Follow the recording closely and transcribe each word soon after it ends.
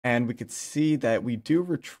and we could see that we do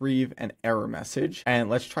retrieve an error message. And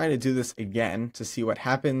let's try to do this again to see what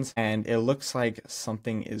happens. And it looks like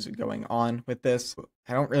something is going on with this.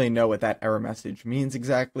 I don't really know what that error message means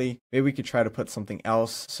exactly. Maybe we could try to put something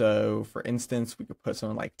else. So for instance, we could put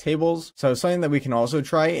something like tables. So something that we can also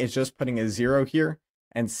try is just putting a 0 here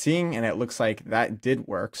and seeing, and it looks like that did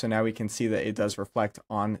work. So now we can see that it does reflect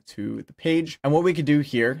onto the page. And what we could do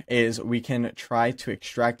here is we can try to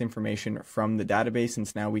extract information from the database,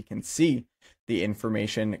 since now we can see the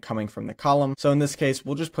information coming from the column. So in this case,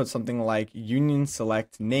 we'll just put something like union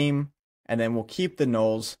select name, and then we'll keep the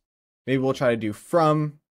nulls. Maybe we'll try to do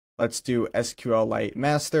from. Let's do SQLite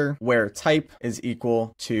master, where type is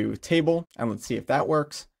equal to table, and let's see if that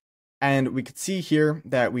works. And we could see here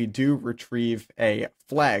that we do retrieve a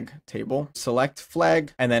flag table. Select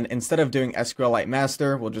flag, and then instead of doing SQLite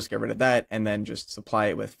master, we'll just get rid of that and then just supply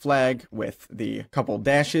it with flag with the couple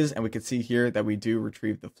dashes. And we could see here that we do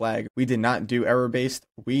retrieve the flag. We did not do error based.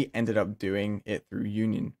 We ended up doing it through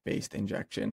union based injection.